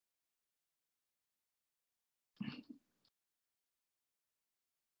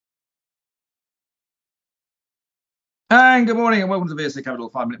And good morning and welcome to the VSA Capital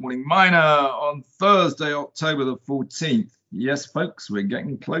 5 Minute Morning Miner on Thursday, October the 14th. Yes, folks, we're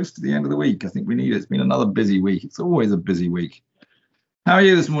getting close to the end of the week. I think we need it. It's been another busy week. It's always a busy week. How are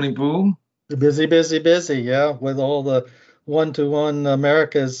you this morning, Paul? Busy, busy, busy. Yeah, with all the one-to-one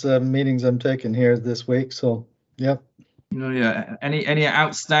America's meetings I'm taking here this week. So, yep. Yeah. Any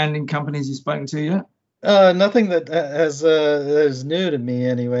outstanding companies you've spoken to yet? Nothing that is new to me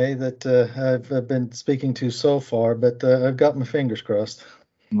anyway that I've been speaking to so far, but I've got my fingers crossed.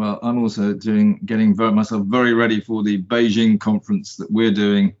 Well, I'm also getting myself very ready for the Beijing conference that we're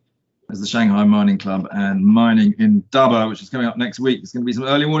doing as the Shanghai Mining Club and mining in Dubbo, which is coming up next week. It's going to be some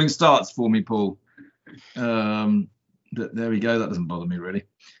early morning starts for me, Paul. But there we go. That doesn't bother me really.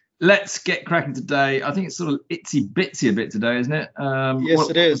 Let's get cracking today. I think it's sort of itsy bitsy a bit today, isn't it? Yes,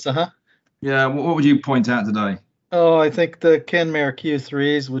 it is. Yeah. What would you point out today? Oh, I think the Kenmare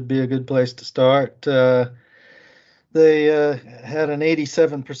Q3s would be a good place to start. They had an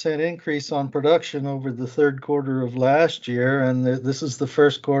 87% increase on production over the third quarter of last year, and this is the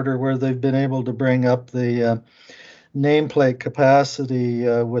first quarter where they've been able to bring up the nameplate capacity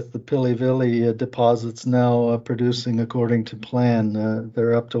with the Pilivili deposits now producing according to plan.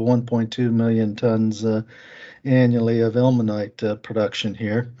 They're up to 1.2 million tons annually of ilmenite production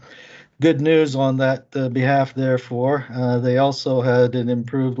here. Good news on that behalf, therefore. They also had an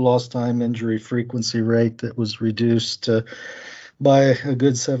improved lost time injury frequency rate that was reduced by a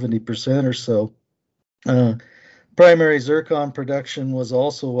good 70% or so. Primary zircon production was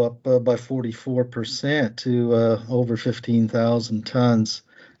also up by 44% to over 15,000 tons.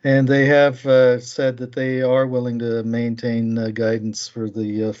 And they have said that they are willing to maintain guidance for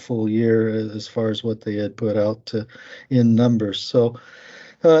the full year as far as what they had put out in numbers. So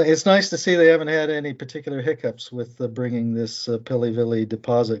it's nice to see they haven't had any particular hiccups with bringing this Pilivili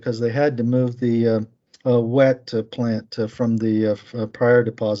deposit because they had to move the wet plant from the prior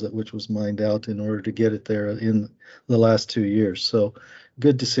deposit, which was mined out, in order to get it there in the last 2 years. So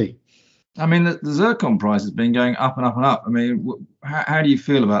good to see. I mean, the zircon price has been going up and up and up. I mean, how do you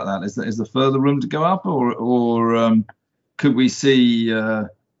feel about that? Is there further room to go up, or could we see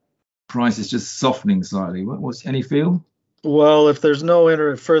prices just softening slightly? What's any feel? Well, if there's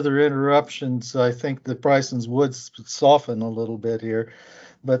no further interruptions, I think the prices would soften a little bit here.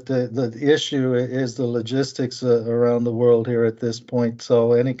 But the issue is the logistics around the world here at this point.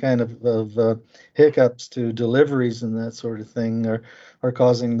 So any kind of hiccups to deliveries and that sort of thing are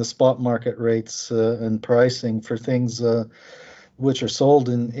causing the spot market rates and pricing for things which are sold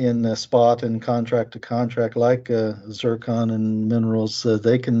in spot and contract to contract, like zircon and minerals.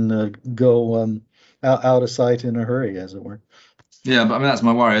 They can go out of sight in a hurry, as it were. Yeah, but I mean, that's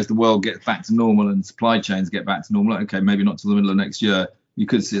my worry. As the world gets back to normal and supply chains get back to normal, okay, maybe not till the middle of next year, you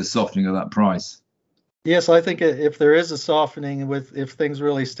could see a softening of that price. Yes, I think if there is a softening, if things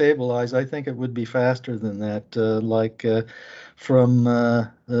really stabilize, I think it would be faster than that, from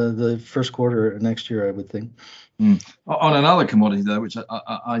the first quarter next year, I would think. On another commodity, though, which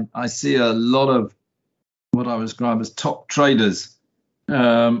I see a lot of what I would describe as top traders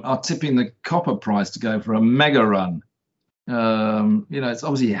are tipping the copper price to go for a mega run. It's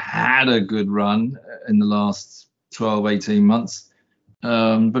obviously had a good run in the last 12, 18 months,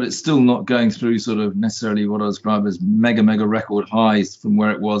 but it's still not going through sort of necessarily what I describe as mega record highs from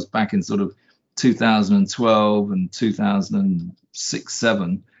where it was back in sort of 2012 and 2006,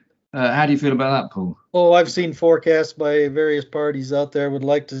 7. How do you feel about that, Paul? Oh, I've seen forecasts by various parties out there would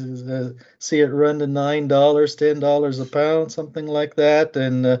like to see it run to $9, $10 a pound, something like that.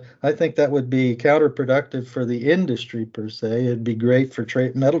 And I think that would be counterproductive for the industry per se. It'd be great for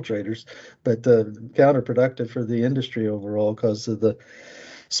metal traders, but counterproductive for the industry overall because of the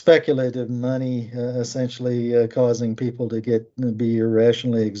speculative money essentially causing people to be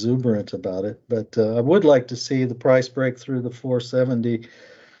irrationally exuberant about it. But I would like to see the price break through the 470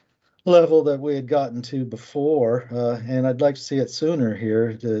 level that we had gotten to before, and I'd like to see it sooner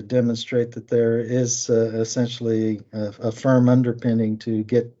here to demonstrate that there is essentially a firm underpinning to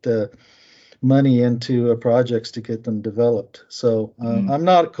get money into projects to get them developed. So I'm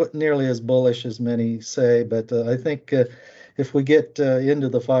not nearly as bullish as many say, but I think if we get into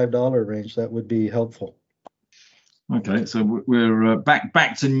the $5 range, that would be helpful. Okay, so we're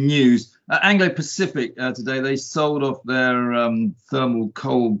back to news. Anglo Pacific today, they sold off their thermal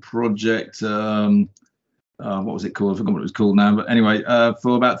coal project. What was it called? I forgot what it was called now. But anyway,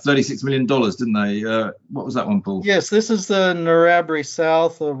 for about $36 million, didn't they? What was that one, Paul? Yes, this is the Narrabri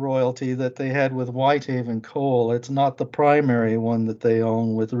South royalty that they had with Whitehaven Coal. It's not the primary one that they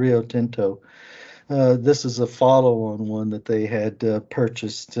own with Rio Tinto. This is a follow-on one that they had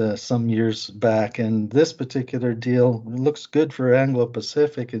purchased some years back, and this particular deal looks good for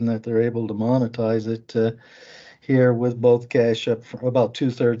Anglo-Pacific in that they're able to monetize it here with both cash up, about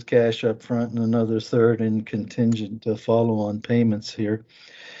 2/3 cash up front and another third in contingent follow-on payments here.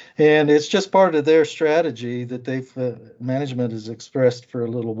 And it's just part of their strategy that management has expressed for a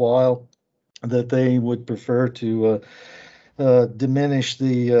little while that they would prefer to diminish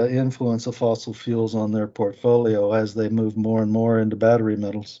the influence of fossil fuels on their portfolio as they move more and more into battery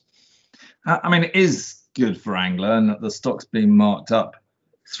metals. I mean, it is good for Anglo, and the stock's being marked up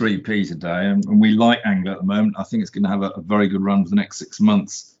 3p today, and we like Anglo at the moment. I think it's going to have a very good run for the next 6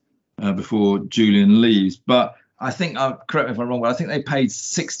 months before Julian leaves. But I think, correct me if I'm wrong, but I think they paid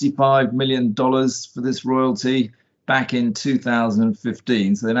 $65 million for this royalty back in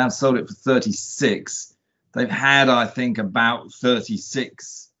 2015. So they now sold it for 36. They've had, I think, about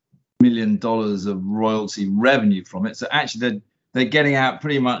 $36 million of royalty revenue from it. So actually, they're getting out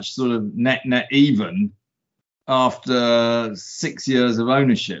pretty much sort of net even after 6 years of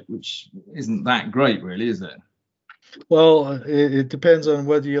ownership, which isn't that great, really, is it? Well, it depends on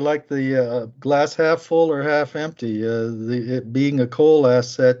whether you like the glass half full or half empty. It being a coal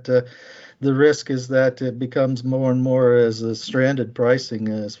asset, the risk is that it becomes more and more as a stranded pricing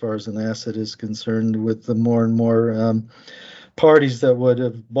as far as an asset is concerned, with the more and more parties that would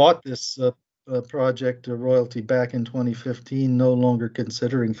have bought this project royalty back in 2015 no longer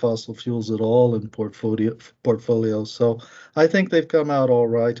considering fossil fuels at all in portfolio. So I think they've come out all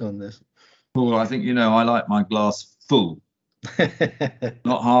right on this. Well, I think, I like my glass full,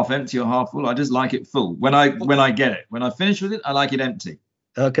 not half empty or half full. I just like it full when I get it. When I finish with it, I like it empty.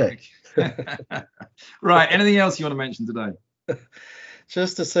 Okay. Right. Anything else you want to mention today?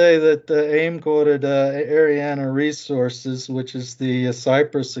 Just to say that AIM quoted Ariana Resources, which is the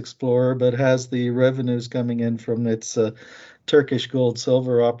Cyprus explorer, but has the revenues coming in from its Turkish gold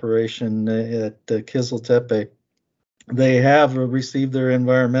silver operation at Kızıltepe. They have received their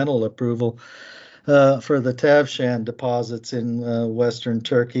environmental approval for the Tavşan deposits in western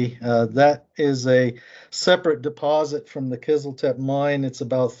Turkey. That is a separate deposit from the Kızıltepe mine. It's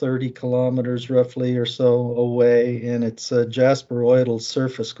about 30 kilometers roughly or so away, and it's jasperoidal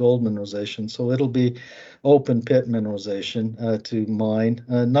surface gold mineralization. So it'll be open pit mineralization to mine.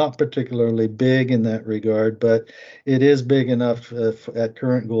 Not particularly big in that regard, but it is big enough at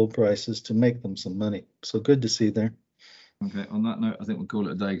current gold prices to make them some money. So good to see there. Okay, on that note, I think we'll call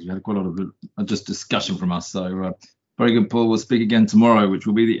it a day because we had quite a lot of just discussion from us. So very good, Paul. We'll speak again tomorrow, which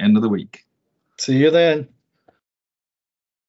will be the end of the week. See you then.